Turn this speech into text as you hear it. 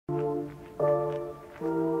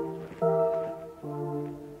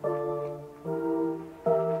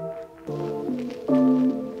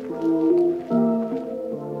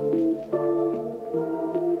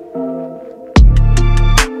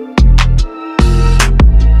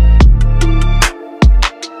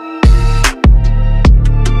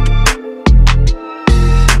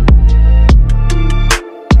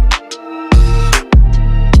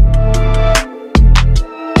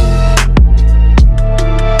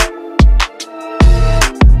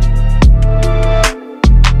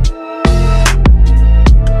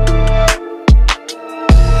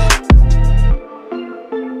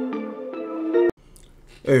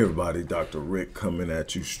everybody. Dr. Rick coming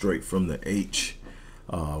at you straight from the H,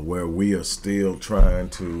 where we are still trying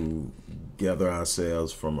to gather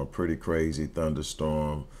ourselves from a pretty crazy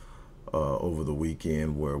thunderstorm over the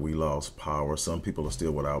weekend where we lost power. Some people are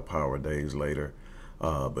still without power days later,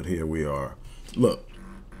 but here we are. Look,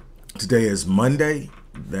 today is Monday.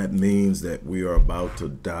 That means that we are about to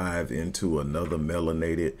dive into another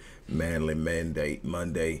melanated manly mandate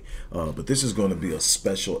Monday, but this is going to be a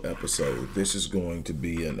special episode. This is going to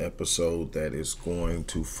be an episode that is going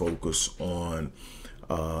to focus on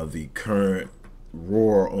the current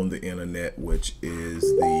roar on the internet, which is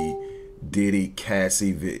the Diddy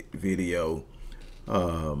Cassie video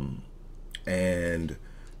and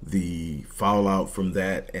the fallout from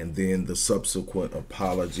that, and then the subsequent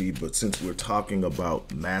apology. But since we're talking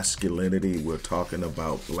about masculinity, we're talking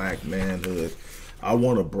about black manhood, I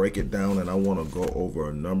want to break it down and I want to go over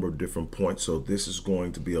a number of different points. So this is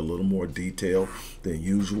going to be a little more detailed than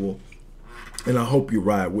usual. And I hope you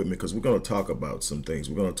ride with me, because we're going to talk about some things.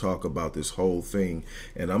 We're going to talk about this whole thing,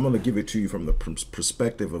 and I'm going to give it to you from the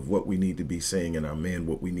perspective of what we need to be saying in our men,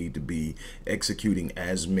 what we need to be executing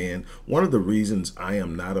as men. One of the reasons I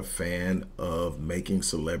am not a fan of making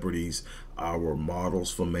celebrities our models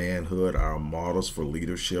for manhood, our models for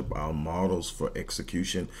leadership, our models for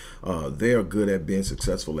execution. They are good at being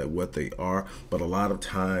successful at what they are, but a lot of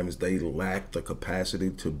times they lack the capacity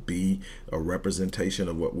to be a representation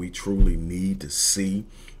of what we truly need to see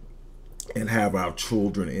and have our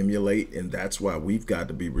children emulate. And that's why we've got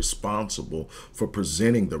to be responsible for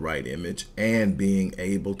presenting the right image and being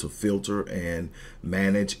able to filter and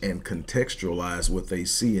manage and contextualize what they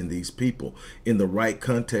see in these people. In the right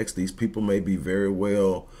context, these people may be very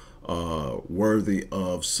well worthy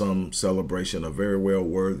of some celebration, or very well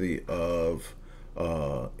worthy of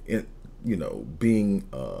being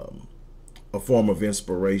a form of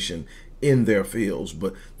inspiration in their fields,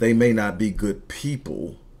 but they may not be good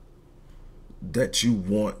people that you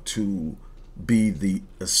want to be the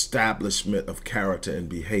establishment of character and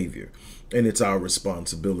behavior. And it's our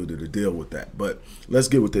responsibility to deal with that. But let's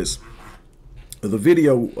get with this. The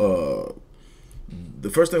video,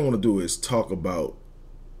 the first thing I want to do is talk about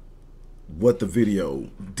what the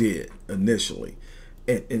video did initially.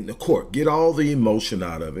 And in the court, get all the emotion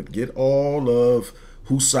out of it. Get all of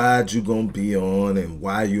whose side you're going to be on and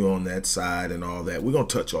why you're on that side and all that. We're going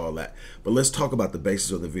to touch all that. But let's talk about the basis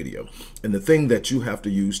of the video. And the thing that you have to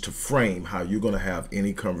use to frame how you're going to have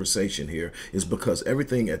any conversation here is because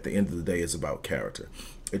everything at the end of the day is about character.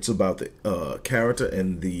 It's about the character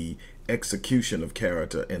and the execution of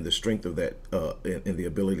character and the strength of that and the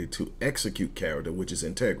ability to execute character, which is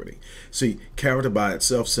integrity. See, character by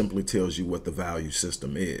itself simply tells you what the value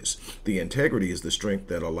system is. The integrity is the strength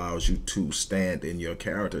that allows you to stand in your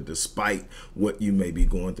character despite what you may be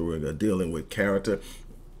going through and dealing with. Character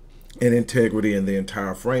and integrity and the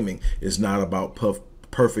entire framing is not about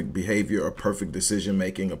perfect behavior or perfect decision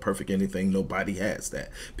making or perfect anything. Nobody has that.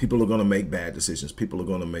 People are going to make bad decisions. People are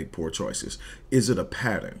going to make poor choices. Is it a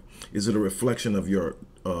pattern? Is it a reflection of your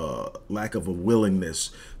lack of a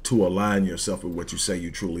willingness to align yourself with what you say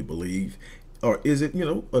you truly believe? Or is it,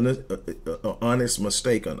 an honest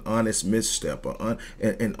mistake, an honest misstep,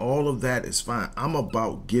 and all of that is fine. I'm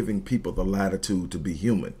about giving people the latitude to be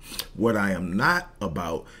human. What I am not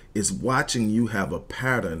about is watching you have a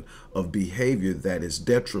pattern of behavior that is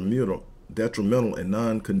detrimental and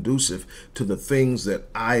non-conducive to the things that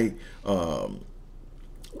I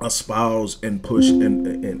espouse and push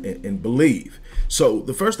and believe. So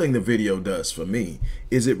the first thing the video does for me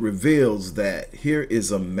is it reveals that here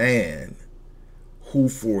is a man who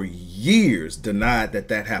for years denied that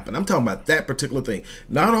happened. I'm talking about that particular thing,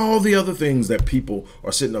 not all the other things that people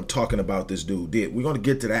are sitting up talking about this dude did. We're going to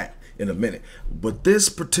get to that in a minute. But this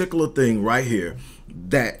particular thing right here,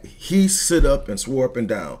 that he sit up and swore up and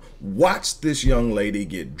down, watch this young lady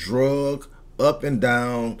get drugged up and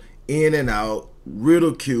down, in and out,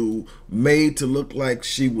 ridiculed, made to look like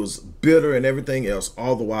she was bitter and everything else,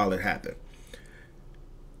 all the while it happened.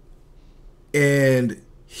 And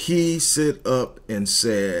he sit up and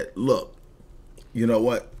said, look, you know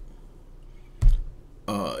what?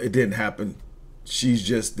 It didn't happen. She's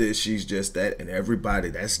just this, she's just that. And everybody,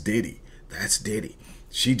 that's Diddy. That's Diddy.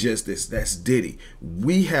 She just this, that's Diddy.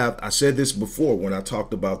 I said this before when I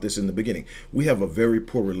talked about this in the beginning, we have a very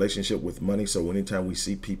poor relationship with money. So anytime we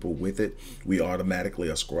see people with it, we automatically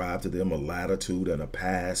ascribe to them a latitude and a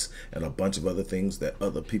pass and a bunch of other things that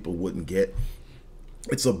other people wouldn't get.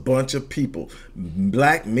 It's a bunch of people,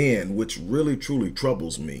 black men, which really truly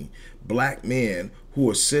troubles me. Black men who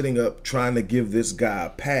are sitting up trying to give this guy a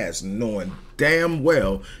pass, knowing damn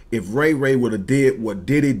well if Ray Ray would have did what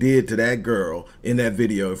Diddy did to that girl in that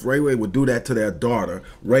video, if Ray Ray would do that to their daughter,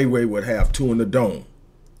 Ray Ray would have 2 in the dome.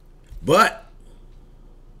 But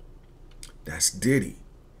that's Diddy.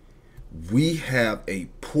 We have a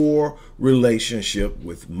poor relationship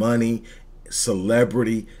with money,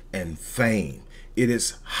 celebrity, and fame. It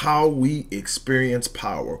is how we experience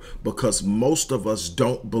power, because most of us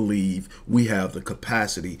don't believe we have the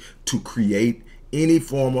capacity to create any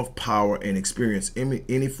form of power and experience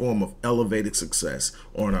any form of elevated success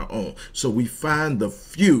on our own. So we find the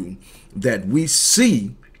few that we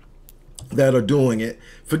see that are doing it.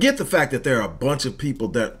 Forget the fact that there are a bunch of people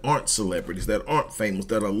that aren't celebrities, that aren't famous,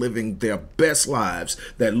 that are living their best lives,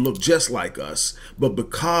 that look just like us, but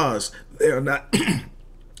because they're not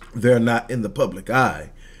they're not in the public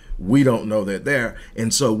eye, we don't know they're there.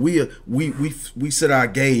 And so we set our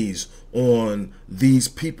gaze on these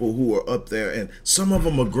people who are up there, and some of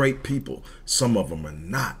them are great people, some of them are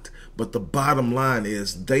not. But the bottom line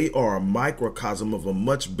is they are a microcosm of a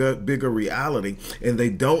much bigger reality, and they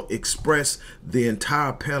don't express the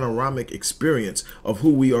entire panoramic experience of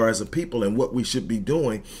who we are as a people and what we should be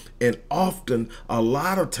doing. And often, a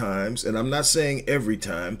lot of times, and I'm not saying every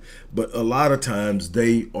time, but a lot of times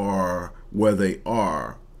they are where they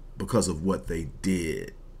are because of what they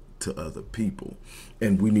did to other people.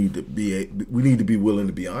 And we need to be willing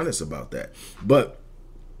to be honest about that. But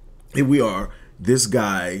here we are. This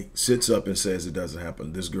guy sits up and says it doesn't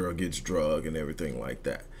happen. This girl gets drugged and everything like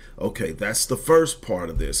that. Okay, that's the first part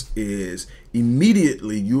of this, is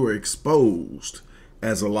immediately you are exposed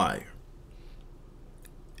as a liar.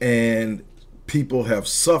 And people have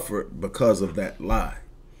suffered because of that lie.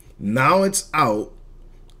 Now it's out,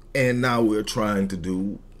 and now we're trying to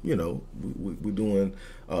do, we're doing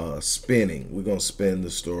spinning. We're going to spin the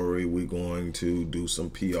story. We're going to do some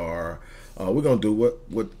PR. We're going to do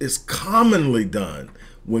what is commonly done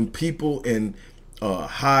when people in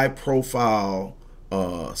high profile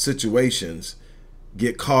situations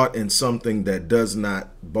get caught in something that does not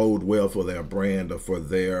bode well for their brand or for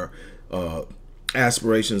their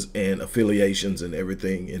aspirations and affiliations and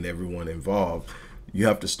everything and everyone involved. You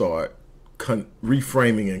have to start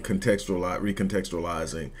reframing and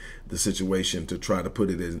recontextualizing the situation to try to put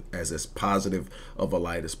it in as positive of a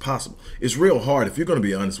light as possible. It's real hard if you're going to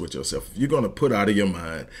be honest with yourself. If you're going to put out of your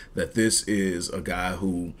mind that this is a guy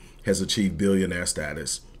who has achieved billionaire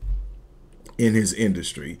status in his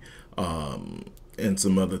industry, and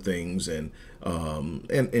some other things, and all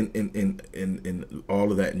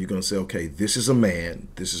of that, and you're going to say, okay, this is a man,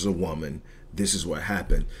 this is a woman, this is what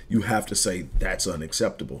happened. You have to say that's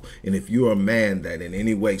unacceptable. And if you're a man that in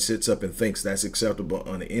any way sits up and thinks that's acceptable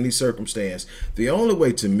under any circumstance, the only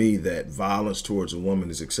way to me that violence towards a woman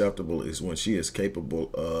is acceptable is when she is capable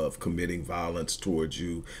of committing violence towards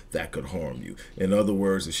you that could harm you. In other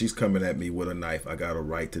words, if she's coming at me with a knife, I got a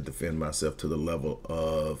right to defend myself to the level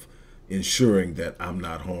of ensuring that I'm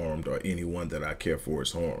not harmed or anyone that I care for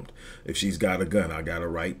is harmed. If she's got a gun, I got a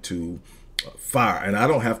right to fire, and I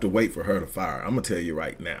don't have to wait for her to fire. I'm gonna tell you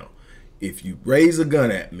right now, if you raise a gun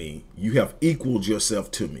at me, you have equaled yourself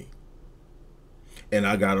to me, and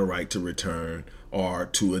I got a right to return or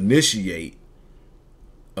to initiate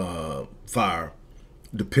fire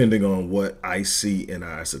depending on what I see and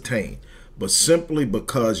I ascertain. But simply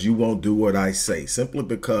because you won't do what I say, simply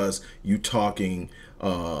because you talking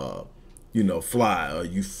fly, or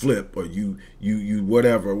you flip, or you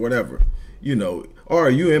whatever, or are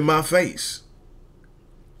you in my face?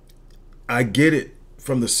 I get it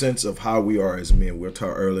from the sense of how we are as men. We're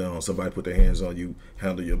taught early on, somebody put their hands on you,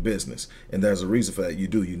 handle your business. And there's a reason for that. You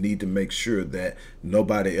need to make sure that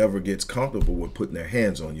nobody ever gets comfortable with putting their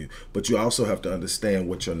hands on you. But you also have to understand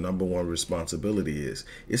what your number one responsibility is.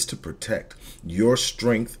 It's to protect your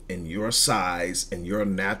strength and your size, and your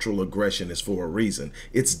natural aggression is for a reason.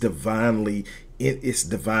 It's divinely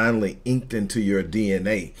inked into your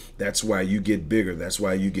DNA. That's why you get bigger. That's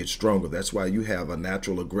why you get stronger. That's why you have a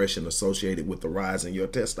natural aggression associated with the rise in your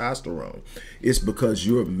testosterone. It's because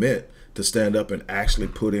you're meant to stand up and actually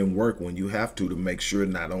put in work when you have to make sure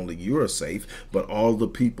not only you're safe, but all the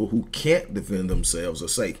people who can't defend themselves are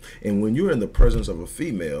safe. And when you're in the presence of a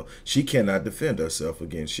female, she cannot defend herself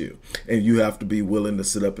against you. And you have to be willing to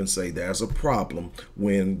sit up and say there's a problem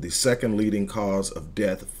when the second leading cause of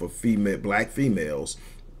death for black females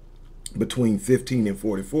between 15 and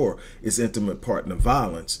 44 is intimate partner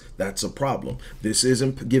violence. That's a problem. This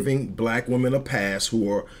isn't giving black women a pass who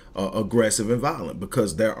are aggressive and violent,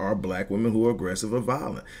 because there are black women who are aggressive and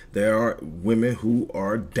violent. There are women who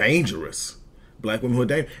are dangerous. Black women who are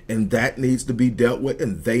dangerous. And that needs to be dealt with,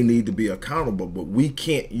 and they need to be accountable. But we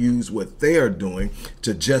can't use what they're doing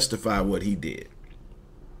to justify what he did.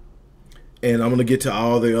 And I'm going to get to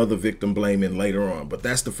all the other victim blaming later on. But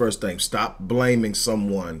that's the first thing. Stop blaming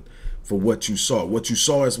someone for what you saw. What you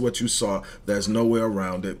saw is what you saw. There's no way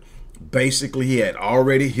around it. Basically, he had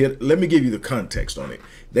already hit. Let me give you the context on it.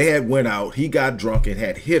 They had went out. He got drunk and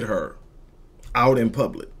had hit her out in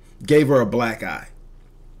public. Gave her a black eye.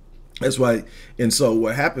 That's why. And so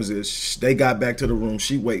what happens is they got back to the room.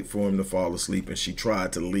 She waited for him to fall asleep, and she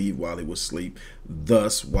tried to leave while he was asleep.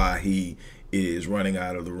 Thus, why he is running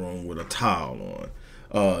out of the room with a towel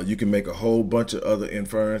on. You can make a whole bunch of other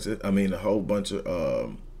inferences. I mean, a whole bunch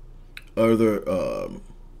of other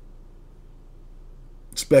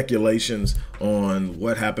speculations on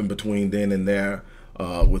what happened between then and there,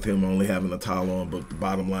 with him only having a towel on. But the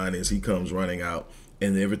bottom line is he comes running out,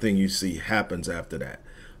 and everything you see happens after that.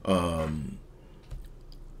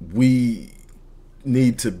 We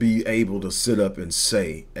need to be able to sit up and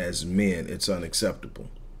say, as men, it's unacceptable.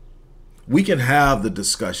 We can have the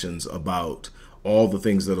discussions about all the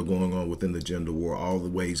things that are going on within the gender war, all the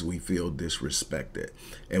ways we feel disrespected.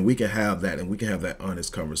 And we can have that, and we can have that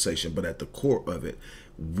honest conversation. But at the core of it,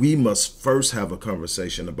 we must first have a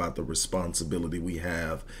conversation about the responsibility we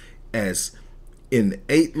have as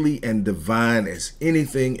innately and divine as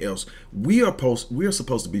anything else. We are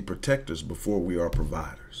supposed to be protectors before we are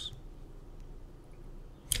providers.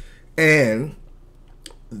 And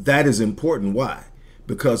that is important. Why?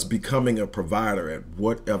 Because becoming a provider, at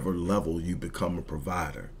whatever level you become a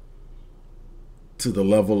provider, to the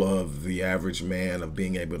level of the average man of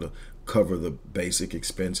being able to cover the basic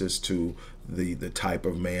expenses, to the type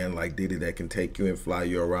of man like Diddy that can take you and fly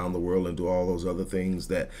you around the world and do all those other things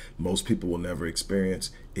that most people will never experience,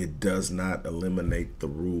 it does not eliminate the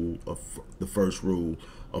first rule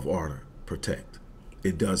of order: protect.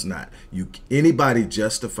 It does not. Anybody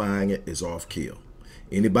justifying it is off kill.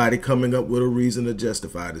 Anybody coming up with a reason to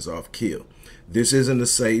justify it is off kill. This isn't to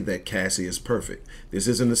say that Cassie is perfect. This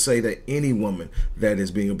isn't to say that any woman that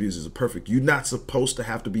is being abused is perfect. You're not supposed to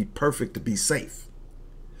have to be perfect to be safe.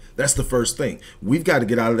 That's the first thing. We've got to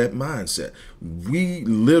get out of that mindset. We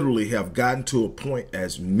literally have gotten to a point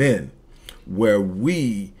as men where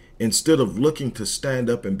we, instead of looking to stand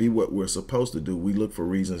up and be what we're supposed to do, we look for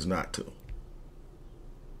reasons not to.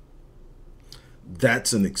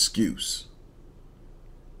 That's an excuse.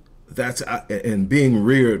 And being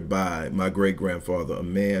reared by my great-grandfather, a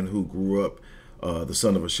man who grew up the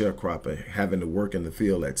son of a sharecropper, having to work in the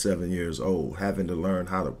field at 7 years old, having to learn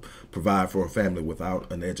how to provide for a family without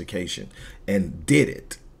an education, and did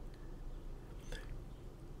it.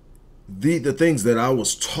 The things that I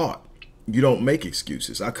was taught, you don't make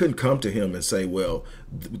excuses. I couldn't come to him and say, well,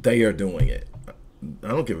 they are doing it. I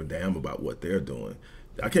don't give a damn about what they're doing.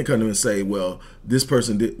 I can't come to him and say, well, this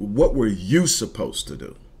person did. What were you supposed to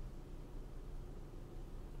do?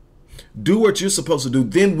 Do what you're supposed to do,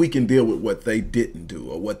 then we can deal with what they didn't do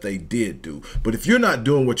or what they did do. But if you're not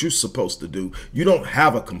doing what you're supposed to do, you don't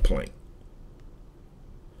have a complaint.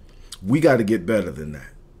 We got to get better than that.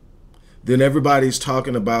 Then everybody's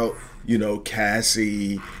talking about,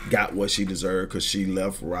 Cassie got what she deserved because she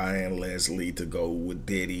left Ryan Leslie to go with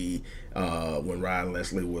Diddy when Ryan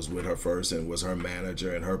Leslie was with her first and was her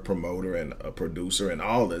manager and her promoter and a producer and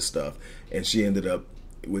all this stuff. And she ended up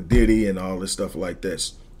with Diddy and all this stuff like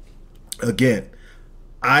this. Again,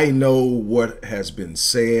 I know what has been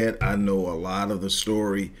said. I know a lot of the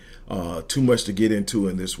story. Too much to get into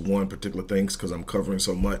in this one particular thing because I'm covering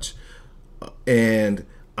so much. And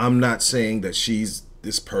I'm not saying that she's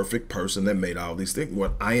this perfect person that made all these things.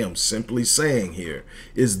 What I am simply saying here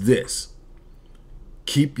is this: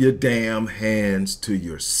 keep your damn hands to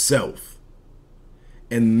yourself.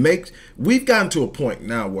 And we've gotten to a point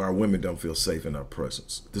now where our women don't feel safe in our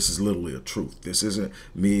presence. This is literally a truth. This isn't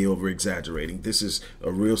me over exaggerating. This is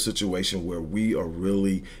a real situation where we are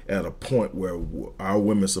really at a point where our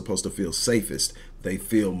women are supposed to feel safest. They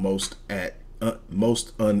feel most at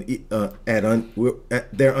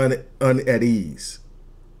ease.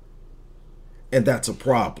 And that's a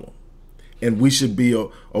problem. And we should be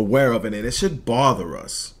aware of it, and it should bother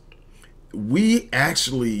us. We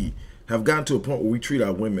actually have gotten to a point where we treat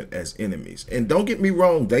our women as enemies. And don't get me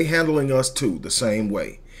wrong, they handling us too the same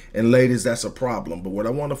way. And ladies, that's a problem. But what I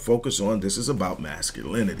want to focus on, this is about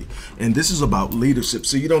masculinity. And this is about leadership.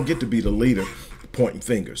 So you don't get to be the leader pointing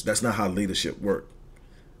fingers. That's not how leadership works.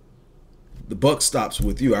 the buck stops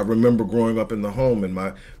with you. I remember growing up in the home and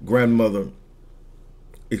my grandmother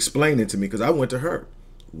explaining to me, because I went to her,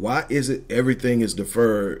 why is it everything is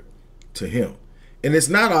deferred to him? And it's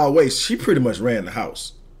not always, she pretty much ran the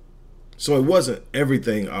house. So it wasn't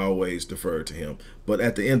everything always deferred to him. But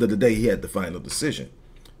at the end of the day, he had the final decision.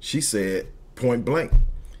 She said, point blank,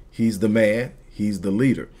 he's the man, he's the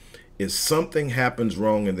leader. If something happens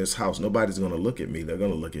wrong in this house, nobody's going to look at me. They're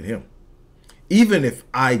going to look at him. Even if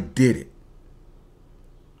I did it,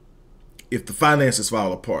 if the finances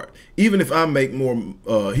fall apart, even if I make more,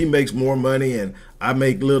 he makes more money and I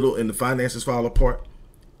make little and the finances fall apart,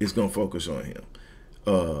 it's going to focus on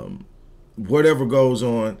him. Whatever goes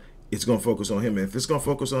on, it's going to focus on him. And if it's going to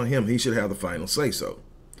focus on him, he should have the final say so.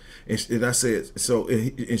 And I said, so,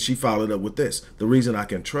 and she followed up with this. The reason I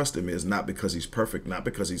can trust him is not because he's perfect, not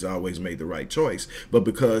because he's always made the right choice, but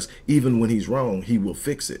because even when he's wrong, he will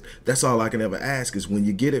fix it. That's all I can ever ask is when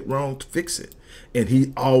you get it wrong, to fix it. And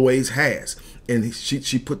he always has. And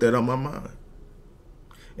she put that on my mind.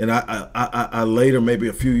 And I later, maybe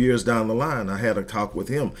a few years down the line, I had a talk with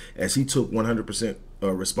him as he took 100%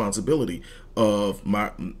 responsibility of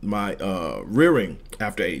my rearing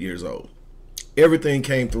after 8 years old. Everything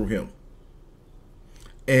came through him.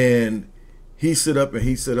 And he stood up and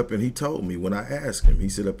he told me, when I asked him, he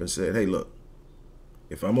stood up and said, hey, look,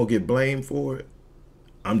 if I'm going to get blamed for it,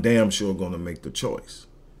 I'm damn sure going to make the choice.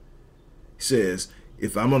 He says,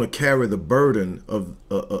 if I'm going to carry the burden of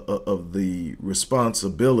the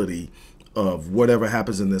responsibility of whatever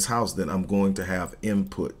happens in this house, then I'm going to have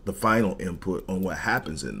input, the final input on what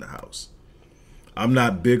happens in the house. I'm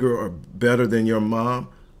not bigger or better than your mom.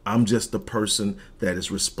 I'm just the person that is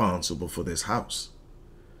responsible for this house.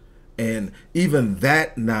 And even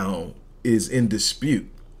that now is in dispute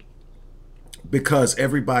because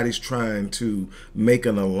everybody's trying to make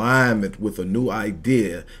an alignment with a new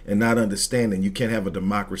idea and not understanding you can't have a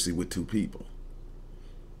democracy with two people.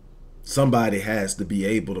 Somebody has to be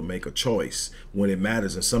able to make a choice when it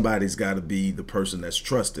matters, and somebody's got to be the person that's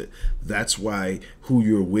trusted. That's why who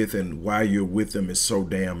you're with and why you're with them is so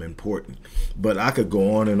damn important. But I could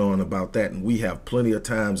go on and on about that, and we have plenty of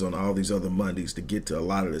times on all these other Mondays to get to a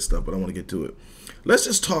lot of this stuff, but I want to get to it. Let's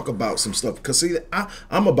just talk about some stuff, because see,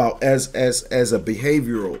 I'm about, as a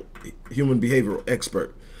human behavioral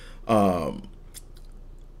expert,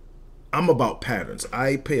 I'm about patterns.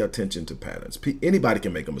 I pay attention to patterns. Anybody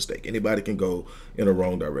can make a mistake. Anybody can go in a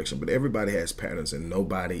wrong direction, but everybody has patterns and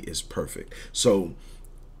nobody is perfect. So,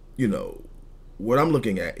 you know, what I'm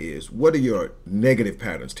looking at is, what are your negative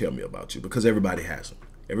patterns tell me about you? Because everybody has them.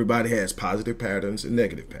 Everybody has positive patterns and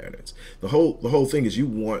negative patterns. The whole thing is you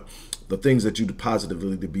want the things that you do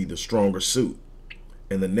positively to be the stronger suit,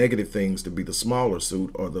 and the negative things to be the smaller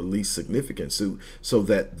suit or the least significant suit, so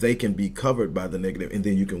that they can be covered by the negative, and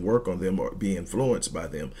then you can work on them or be influenced by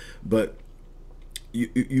them. But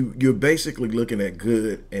you're basically looking at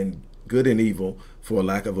good and evil, for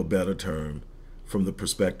lack of a better term, from the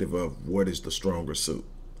perspective of what is the stronger suit.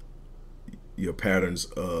 Your patterns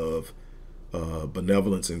of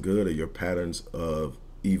benevolence and good, or your patterns of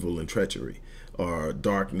evil and treachery, or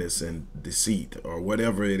darkness and deceit, or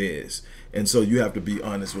whatever it is. And so you have to be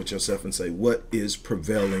honest with yourself and say, what is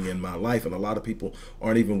prevailing in my life? And a lot of people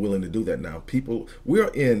aren't even willing to do that now. We're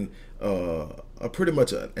in a pretty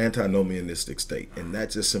much an antinomianistic state, and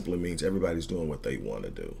that just simply means everybody's doing what they want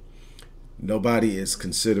to do. Nobody is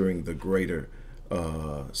considering the greater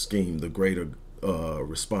scheme, the greater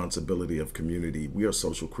responsibility of community. We are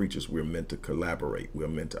social creatures. We're meant to collaborate. We're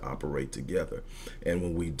meant to operate together. And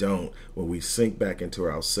when we don't, when we sink back into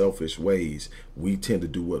our selfish ways, we tend to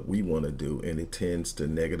do what we want to do, and it tends to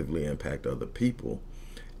negatively impact other people,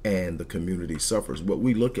 and the community suffers. What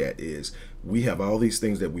we look at is, we have all these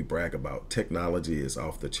things that we brag about. Technology is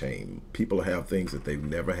off the chain. People have things that they've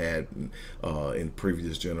never had in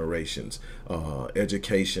previous generations.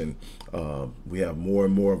 Education, we have more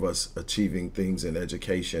and more of us achieving things in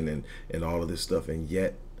education and all of this stuff, and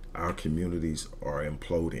yet our communities are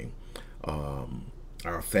imploding.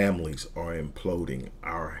 Our families are imploding.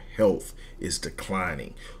 Our health is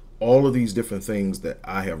declining. All of these different things that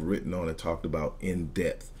I have written on and talked about in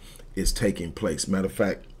depth is taking place. Matter of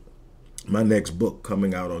fact, my next book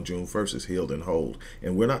coming out on June 1st is Healed and Whole.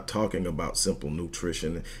 And we're not talking about simple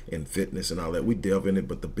nutrition and fitness and all that. We delve in it,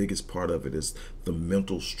 but the biggest part of it is the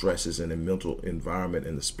mental stresses and the mental environment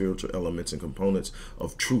and the spiritual elements and components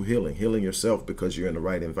of true healing. Healing yourself because you're in the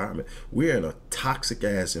right environment. We're in a toxic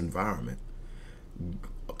ass environment,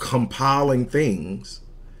 compiling things,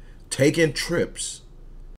 taking trips.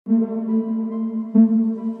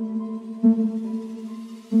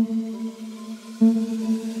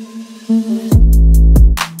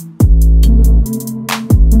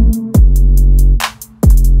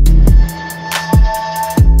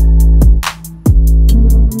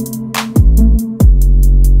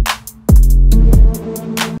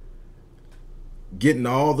 getting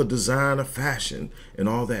all the designer fashion and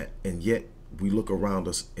all that, and yet we look around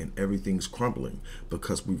us and everything's crumbling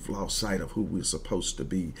because we've lost sight of who we're supposed to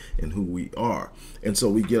be and who we are. And so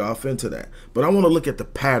we get off into that. But I want to look at the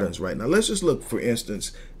patterns right now. Let's just look, for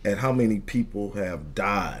instance, at how many people have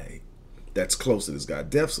died that's close to this guy.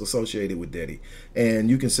 Deaths associated with Diddy. And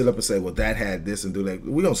you can sit up and say, well, that had this and do that.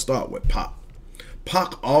 We're going to start with Pac.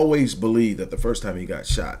 Pac always believed that the first time he got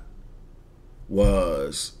shot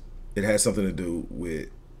it had something to do with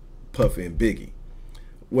Puffy and Biggie.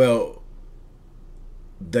 Well,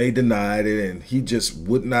 they denied it, and he just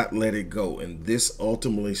would not let it go. And this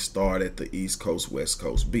ultimately started the East Coast, West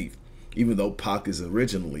Coast beef, even though Pac is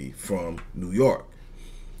originally from New York.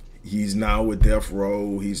 He's now with Death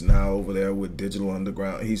Row. He's now over there with Digital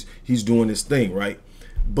Underground. He's doing his thing, right?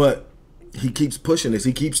 But he keeps pushing this.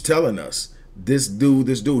 He keeps telling us, this dude.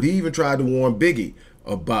 He even tried to warn Biggie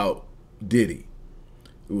about Diddy.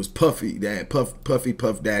 It was Puffy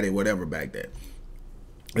Puff Daddy, whatever back then.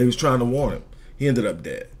 He was trying to warn him. He ended up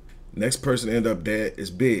dead. Next person to end up dead is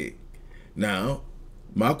Big. Now,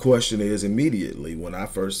 my question is immediately when I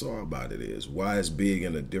first saw about it is, why is Big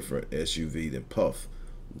in a different SUV than Puff?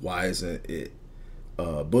 Why isn't it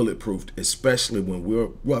bulletproofed, especially when we're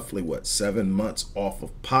roughly, 7 months off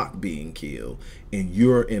of Pac being killed and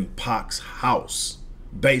you're in Pac's house,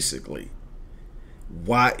 basically?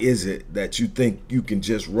 Why is it that you think you can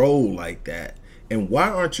just roll like that? And why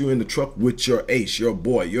aren't you in the truck with your ace, your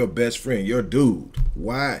boy, your best friend, your dude?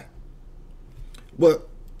 Why? Well,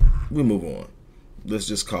 we move on. Let's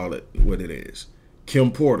just call it what it is.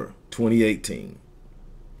 Kim Porter, 2018.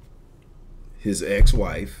 His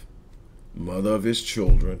ex-wife, mother of his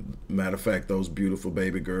children. Matter of fact, those beautiful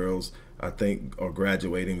baby girls, I think, are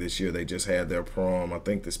graduating this year. They just had their prom, I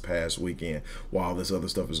think, this past weekend, while this other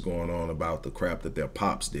stuff is going on about the crap that their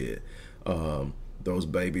pops did. Those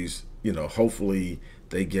babies, hopefully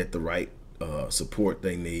they get the right support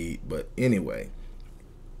they need. But anyway,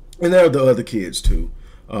 and there are the other kids too.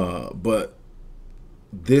 But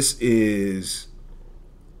this is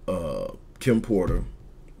Kim Porter,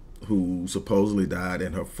 who supposedly died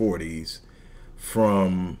in her 40s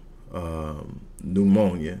from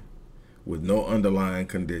pneumonia with no underlying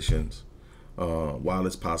conditions. While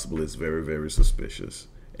it's possible, it's very, very suspicious,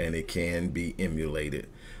 and it can be emulated.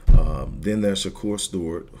 Then there's Shakur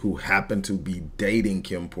Stewart, who happened to be dating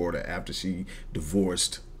Kim Porter after she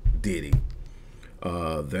divorced Diddy.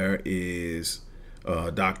 There is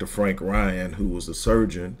Dr. Frank Ryan, who was a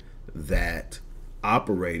surgeon that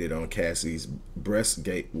operated on Cassie's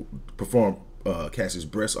performed Cassie's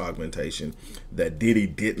breast augmentation that Diddy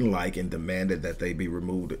didn't like and demanded that they be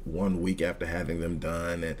removed 1 week after having them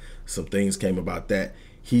done, and some things came about that.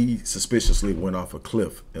 He suspiciously went off a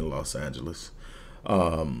cliff in Los Angeles.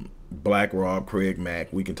 Black Rob, Craig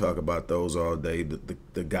Mack, we can talk about those all day.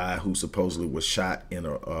 The guy who supposedly was shot in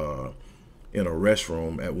a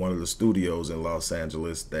restroom at one of the studios in Los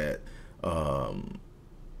Angeles that a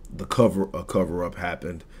cover up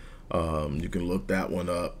happened. You can look that one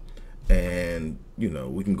up, and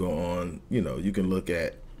we can go on. You can look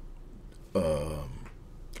at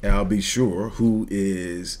Al B. Sure, who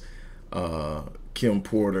is Kim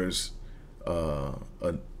Porter's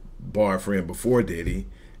boyfriend before Diddy,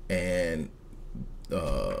 and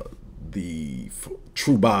the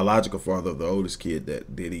true biological father of the oldest kid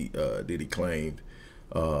that Diddy claimed.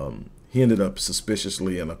 He ended up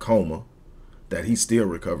suspiciously in a coma that he's still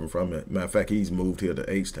recovering from. It. Matter of fact, he's moved here to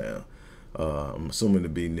H-Town. I'm assuming to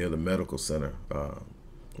be near the medical center,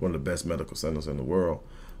 one of the best medical centers in the world.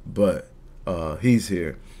 But he's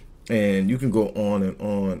here. And you can go on and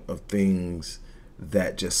on of things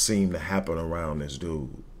that just seem to happen around this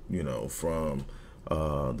dude, from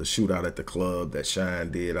the shootout at the club that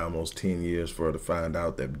Shine did almost 10 years for her to find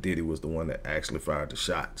out that Diddy was the one that actually fired the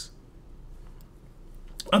shots.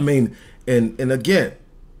 I mean, and again,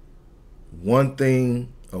 one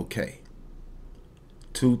thing, okay.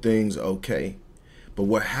 Two things, okay. But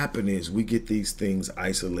what happened is we get these things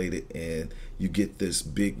isolated, and you get this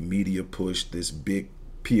big media push, this big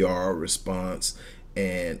PR response,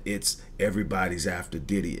 and it's everybody's after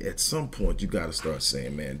Diddy. At some point, you got to start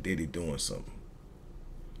saying, man, Diddy doing something.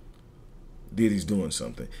 Diddy's doing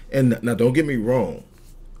something. And now, don't get me wrong.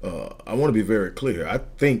 I want to be very clear. I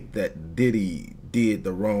think that Diddy did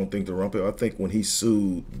the wrong thing to wrong people. I think when he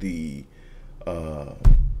sued the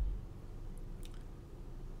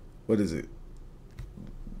what is it?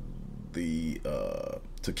 The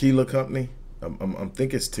tequila company. I'm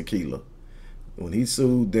think it's tequila. When he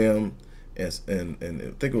sued them, and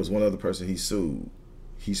I think it was one other person he sued.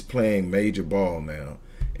 He's playing major ball now,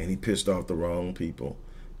 and he pissed off the wrong people,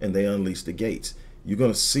 and they unleashed the gates. You're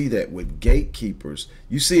going to see that with gatekeepers.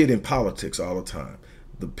 You see it in politics all the time.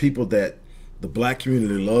 The people that the black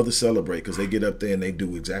community love to celebrate because they get up there and they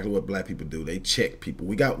do exactly what black people do. They check people.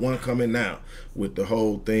 We got one coming now with the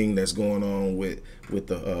whole thing that's going on with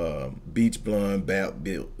the beach blonde,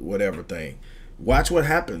 whatever thing. Watch what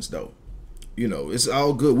happens, though. You know, it's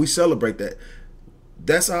all good. We celebrate that.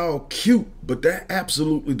 That's all cute, but that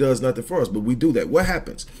absolutely does nothing for us. But we do that. What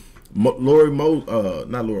happens? Not Lori Mosby,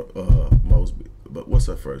 but what's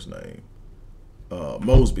her first name?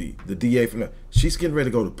 Mosby, the DA from that. She's getting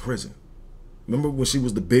ready to go to prison. Remember when she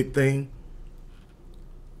was the big thing?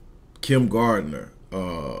 Kim Gardner,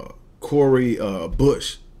 Corey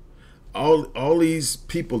Bush, all these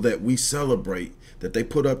people that we celebrate, that they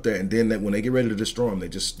put up there, and then that when they get ready to destroy them, they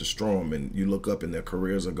just destroy them, and you look up and their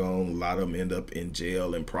careers are gone. A lot of them end up in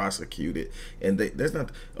jail and prosecuted, and there's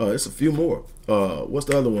not. It's a few more. What's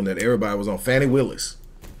the other one that everybody was on? Fannie Willis.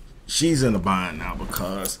 She's in a bind now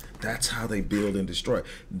because that's how they build and destroy.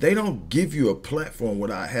 They don't give you a platform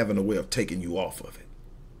without having a way of taking you off of it.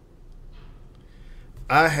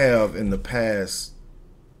 I have, in the past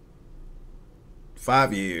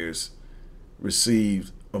 5 years,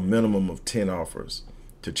 received a minimum of 10 offers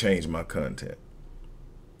to change my content.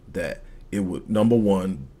 That it would, number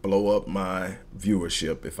one, blow up my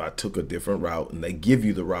viewership if I took a different route, and they give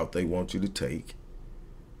you the route they want you to take.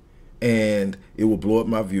 And it will blow up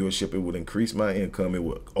my viewership. It would increase my income. It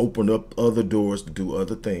would open up other doors to do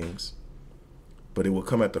other things. But it will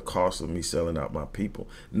come at the cost of me selling out my people.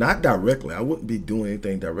 Not directly. I wouldn't be doing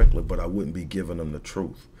anything directly, but I wouldn't be giving them the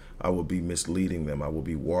truth. I would be misleading them. I would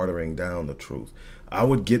be watering down the truth. I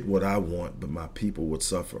would get what I want, but my people would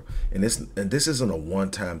suffer. And this isn't a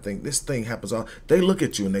one-time thing. This thing happens all. They look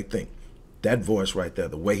at you and they think, that voice right there,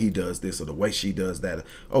 the way he does this or the way she does that,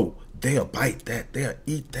 oh, they'll bite that, they'll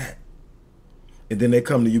eat that. And then they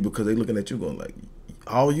come to you because they're looking at you going like,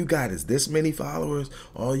 all you got is this many followers,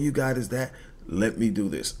 all you got is that, let me do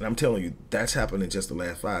this. And I'm telling you, that's happened in just the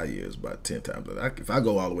last 5 years, about 10 times. If I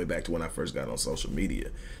go all the way back to when I first got on social media,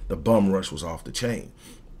 the bum rush was off the chain.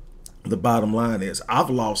 The bottom line is I've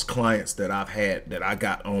lost clients that I've had that I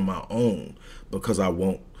got on my own because I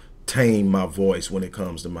won't tame my voice when it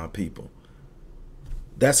comes to my people.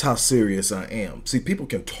 That's how serious I am. See, people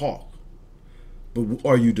can talk, but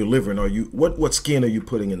are you delivering? Are you what skin are you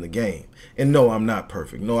putting in the game? And no, I'm not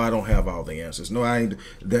perfect. No, I don't have all the answers. No,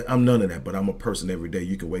 I'm none of that. But I'm a person every day.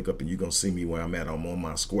 You can wake up and you're gonna see me where I'm at. I'm on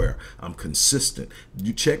my square. I'm consistent.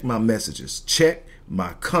 You check my messages. Check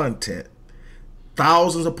my content.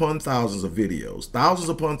 Thousands upon thousands of videos. Thousands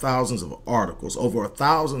upon thousands of articles. Over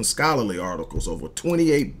 1,000 scholarly articles. Over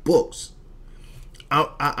 28 books.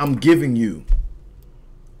 I'm giving you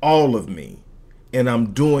all of me. And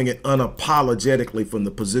I'm doing it unapologetically from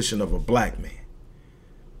the position of a black man.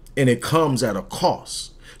 And it comes at a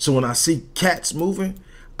cost. So when I see cats moving,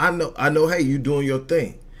 I know, hey, you doing your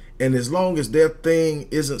thing. And as long as their thing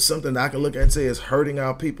isn't something that I can look at and say is hurting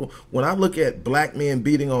our people, when I look at black men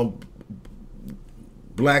beating on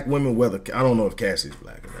black women, whether, I don't know if Cassie's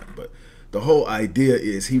black or not, but the whole idea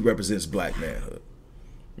is he represents black manhood.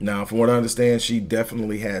 Now, from what I understand, she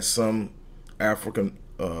definitely has some African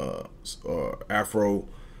or Afro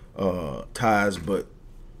ties, but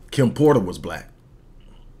Kim Porter was black.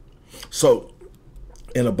 So,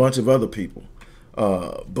 and a bunch of other people.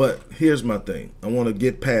 But here's my thing. I want to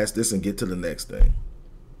get past this and get to the next thing.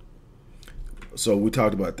 So we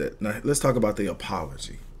talked about that. Now let's talk about the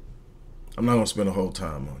apology. I'm not going to spend a whole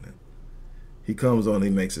time on it. He comes on, he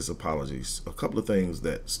makes his apologies. A couple of things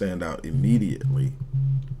that stand out immediately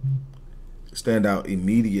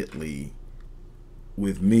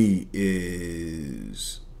with me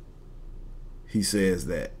is he says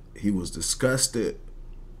that he was disgusted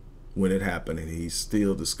when it happened and he's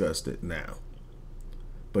still disgusted now.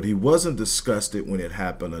 But he wasn't disgusted when it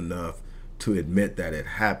happened enough to admit that it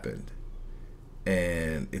happened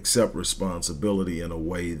and accept responsibility in a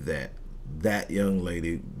way that that young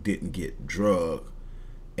lady didn't get drugged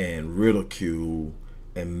and ridiculed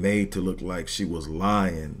and made to look like she was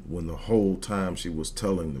lying when the whole time she was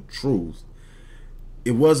telling the truth.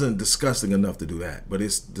 It wasn't disgusting enough to do that, but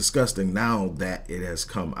it's disgusting now that it has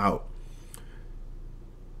come out.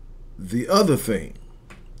 The other thing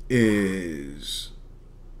is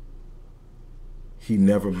he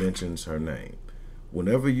never mentions her name.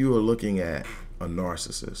 Whenever you are looking at a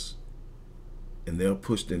narcissist and they're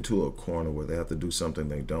pushed into a corner where they have to do something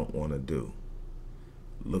they don't want to do,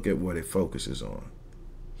 look at what it focuses on.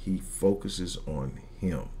 He focuses on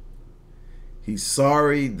him. He's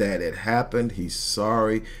sorry that it happened. He's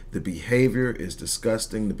sorry. The behavior is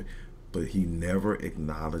disgusting, but he never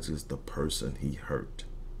acknowledges the person he hurt.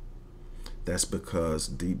 That's because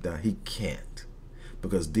deep down he can't.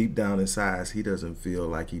 Because deep down inside, he doesn't feel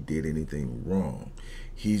like he did anything wrong.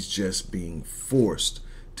 He's just being forced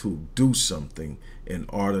to do something in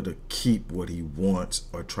order to keep what he wants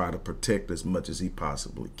or try to protect as much as he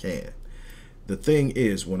possibly can. The thing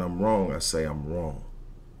is, when I'm wrong, I say I'm wrong.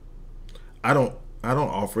 I don't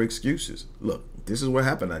offer excuses. Look, this is what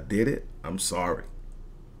happened. I did it. I'm sorry.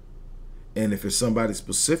 And if it's somebody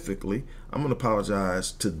specifically, I'm going to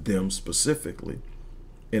apologize to them specifically.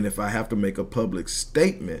 And if I have to make a public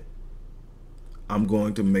statement, I'm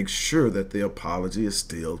going to make sure that the apology is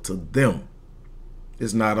still to them.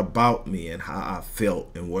 It's not about me and how I felt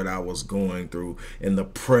and what I was going through and the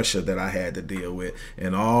pressure that I had to deal with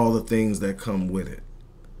and all the things that come with it.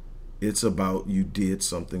 It's about you did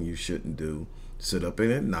something you shouldn't do. Sit up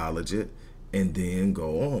and acknowledge it and then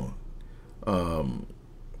go on.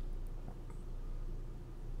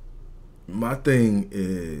 My thing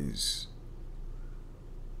is,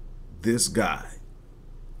 this guy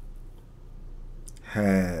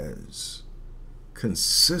has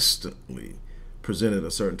consistently presented a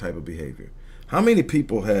certain type of behavior. How many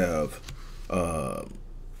people have how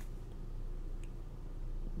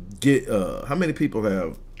many people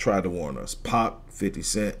have tried to warn us? Pop, 50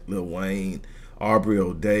 Cent, Lil Wayne, Aubrey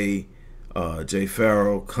O'Day, Jay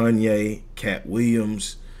Farrell, Kanye, Cat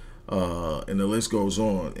Williams, and the list goes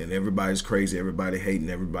on. And everybody's crazy, everybody hating,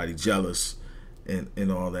 everybody jealous,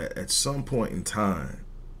 and all that. At some point in time,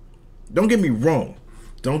 don't get me wrong.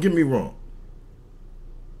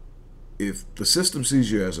 If the system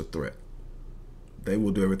sees you as a threat, they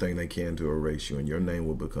will do everything they can to erase you, and your name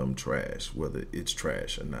will become trash, whether it's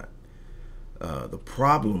trash or not. The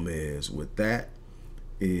problem is with that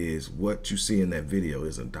is what you see in that video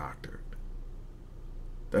isn't doctored.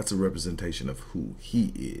 That's a representation of who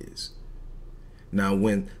he is. Now,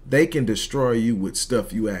 when they can destroy you with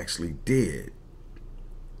stuff you actually did,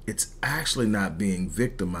 it's actually not being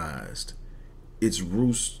victimized. It's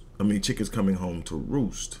chickens coming home to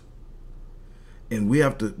roost. And we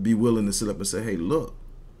have to be willing to sit up and say, hey, look,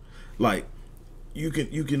 like you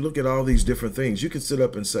can look at all these different things. You can sit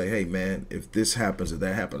up and say, hey man, if this happens or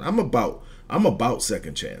that happens, I'm about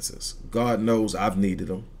second chances. God knows I've needed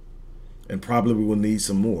them and probably will need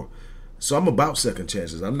some more. So I'm about second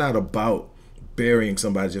chances. I'm not about burying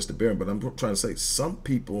somebody just to bury them, but I'm trying to say some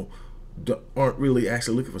people aren't really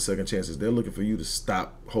actually looking for second chances. They're looking for you to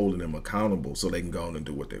stop holding them accountable so they can go on and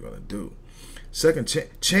do what they're going to do. Second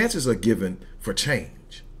chances are given for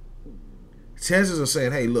change. Chances are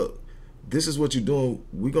saying, hey, look, this is what you're doing.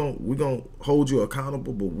 We're gonna hold you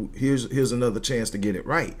accountable, but here's another chance to get it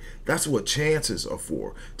right. That's what chances are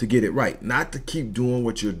for, to get it right, not to keep doing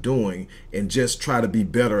what you're doing and just try to be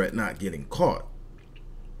better at not getting caught.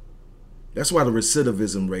 That's why the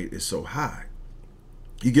recidivism rate is so high.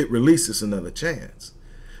 You get released, it's another chance.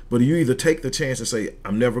 But you either take the chance and say,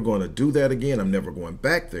 I'm never going to do that again, I'm never going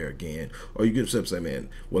back there again, or you get upset and say, man,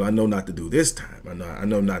 well, I know not to do this time, I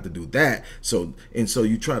know not to do that. So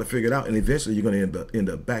you try to figure it out, and eventually you're going to end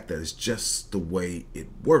up back. That is just the way it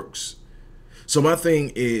works. So my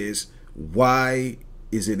thing is, why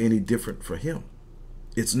is it any different for him?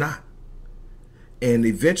 It's not. And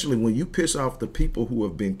eventually, when you piss off the people who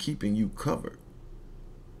have been keeping you covered,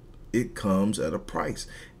 it comes at a price.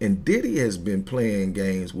 And Diddy has been playing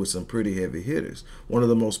games with some pretty heavy hitters. One of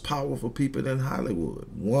the most powerful people in Hollywood.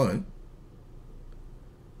 One.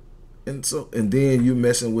 And then you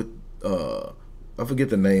messing with I forget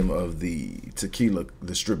the name of the tequila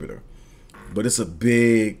distributor, but it's a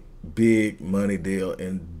big money deal,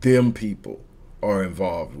 and them people are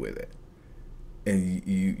involved with it, and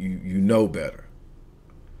you know better.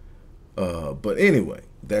 But anyway,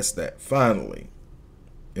 that's that. Finally,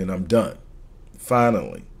 and I'm done.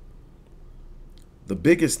 Finally, the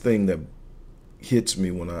biggest thing that hits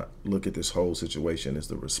me when I look at this whole situation is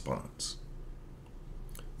the response.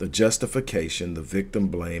 The justification, the victim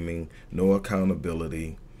blaming, no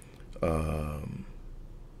accountability.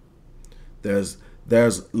 There's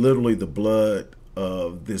literally the blood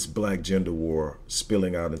of this black gender war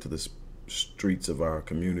spilling out into the streets of our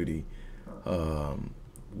community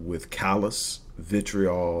with callous,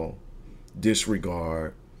 vitriol,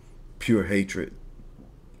 disregard, pure hatred.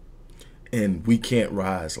 And we can't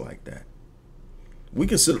rise like that. We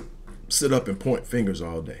can sit up and point fingers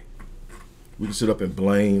all day. We can sit up and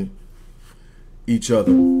blame each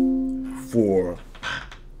other for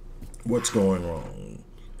what's going wrong.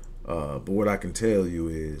 But what I can tell you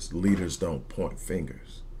is leaders don't point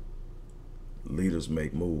fingers. Leaders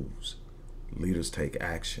make moves. Leaders take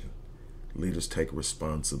action. Leaders take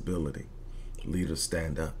responsibility. Leaders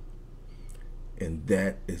stand up. And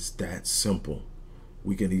that is that simple.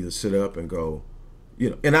 we can either sit up and go,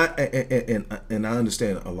 and I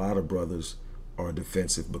understand a lot of brothers are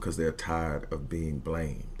defensive because they're tired of being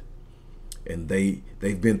blamed, and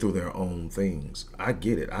they've been through their own things. I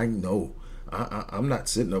get it. I know. I'm not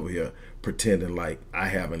sitting over here pretending like I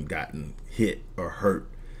haven't gotten hit or hurt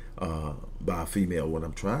by a female. What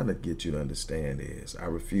I'm trying to get you to understand is I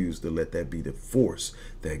refuse to let that be the force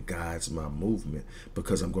that guides my movement,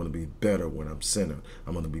 because I'm going to be better when I'm centered.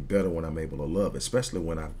 I'm going to be better when I'm able to love, especially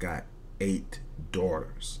when I've got 8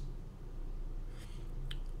 daughters,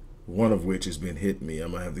 one of which has been hitting me.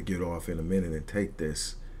 I'm going to have to get off in a minute and take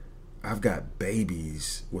this. I've got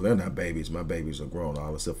babies. Well, they're not babies. My babies are grown,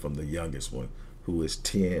 all except from the youngest one, who is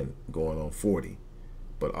 10 going on 40.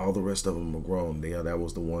 But all the rest of them are grown. Yeah, that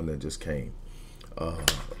was the one that just came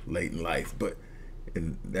late in life.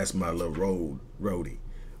 And that's my little roadie.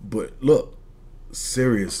 But look,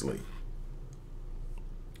 seriously,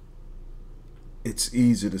 it's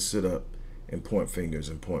easy to sit up and point fingers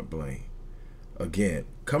and point blame. Again,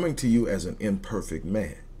 coming to you as an imperfect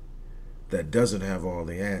man that doesn't have all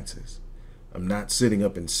the answers. I'm not sitting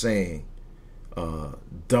up and saying,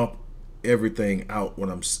 dump everything out when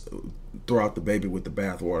I'm throw out the baby with the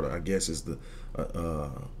bathwater, I guess is the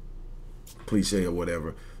cliche or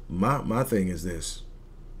whatever. My thing is this: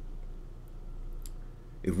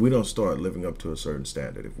 if we don't start living up to a certain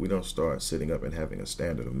standard, if we don't start sitting up and having a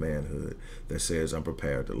standard of manhood that says I'm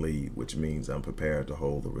prepared to lead, which means I'm prepared to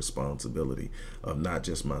hold the responsibility of not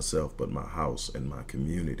just myself, but my house and my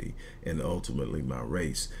community and ultimately my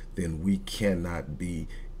race, then we cannot be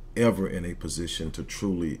ever in a position to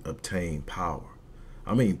truly obtain power.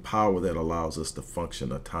 I mean power that allows us to function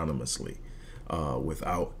autonomously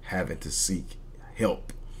without having to seek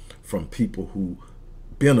help from people who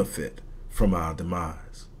benefit from our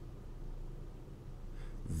demise.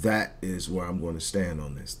 That is where I'm going to stand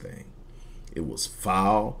on this thing. It was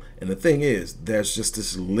foul, and the thing is, there's just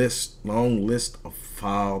this long list of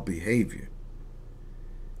foul behavior,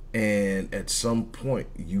 and at some point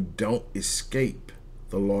you don't escape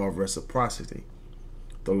the law of reciprocity.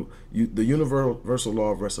 The universal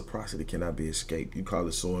law of reciprocity cannot be escaped. You call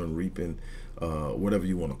it sowing, reaping, whatever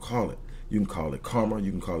you want to call it. You can call it karma,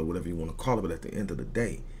 you can call it whatever you want to call it, but at the end of the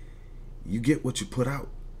day, you get what you put out,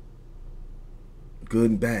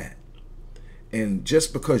 good and bad. And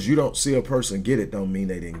just because you don't see a person get it don't mean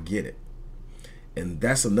they didn't get it. And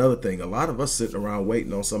that's another thing. A lot of us sitting around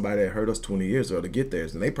waiting on somebody that hurt us 20 years ago to get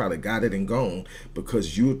theirs, and they probably got it and gone,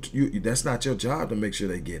 because that's not your job to make sure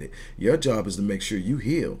they get it. Your job is to make sure you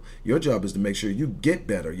heal. Your job is to make sure you get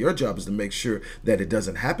better. Your job is to make sure that it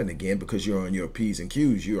doesn't happen again, because you're on your P's and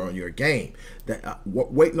Q's. You're on your game. That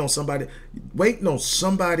waiting on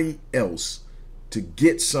somebody else to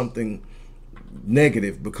get something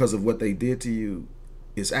negative because of what they did to you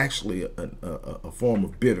is actually a form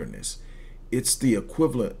of bitterness. It's the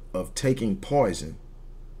equivalent of taking poison,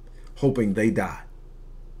 hoping they die.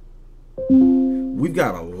 We've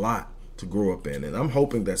got a lot to grow up in, and I'm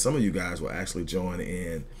hoping that some of you guys will actually join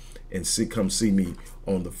in and come see me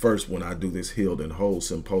on the 1st when I do this Healed and Whole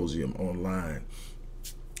Symposium online.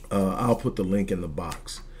 I'll put the link in the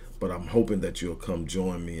box, but I'm hoping that you'll come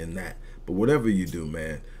join me in that. But whatever you do,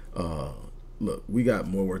 man, look, we got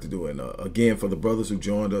more work to do. And again, for the brothers who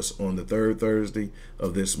joined us on the 3rd Thursday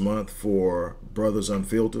of this month for Brothers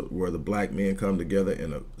Unfiltered, where the black men come together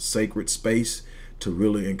in a sacred space to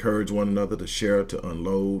really encourage one another, to share, to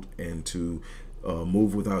unload, and to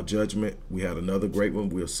move without judgment. We had another great one.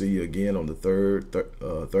 We'll see you again on the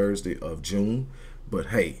 3rd Thursday of June. But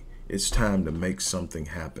hey, it's time to make something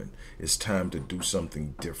happen. It's time to do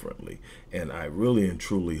something differently. And I really and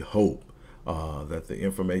truly hope that the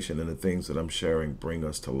information and the things that I'm sharing bring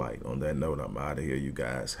us to light. On that note, I'm out of here. You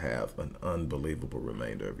guys have an unbelievable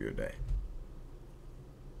remainder of your day.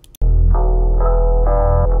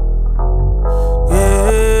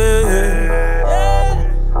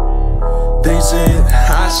 They said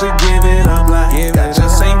I should give it, I'm like, that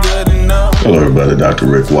just ain't good enough. Hello everybody, Dr.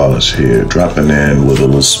 Rick Wallace here, dropping in with a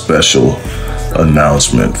little special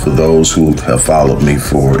announcement for those who have followed me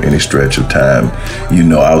for any stretch of time. You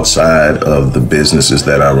know, outside of the businesses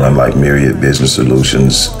that I run, like Myriad Business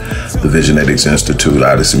Solutions, the Visionetics Institute,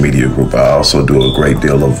 Odyssey Media Group, I also do a great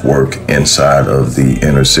deal of work inside of the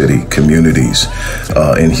inner city communities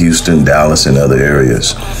in Houston, Dallas, and other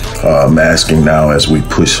areas. I'm asking now, as we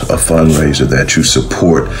push a fundraiser, that you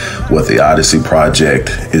support what the Odyssey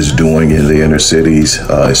Project is doing in the inner cities,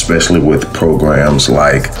 especially with programs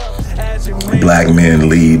like Black Men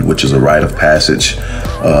Lead, which is a rite of passage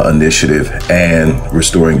initiative, and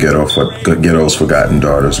Restoring Ghetto's Forgotten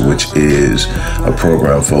Daughters, which is a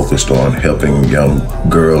program focused on helping young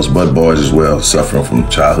girls, but boys as well, suffering from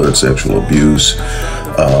childhood sexual abuse,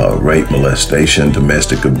 rape, molestation,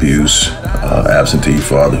 domestic abuse, absentee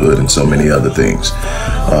fatherhood, and so many other things.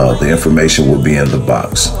 The information will be in the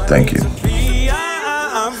box. Thank you.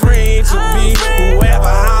 I'm free to be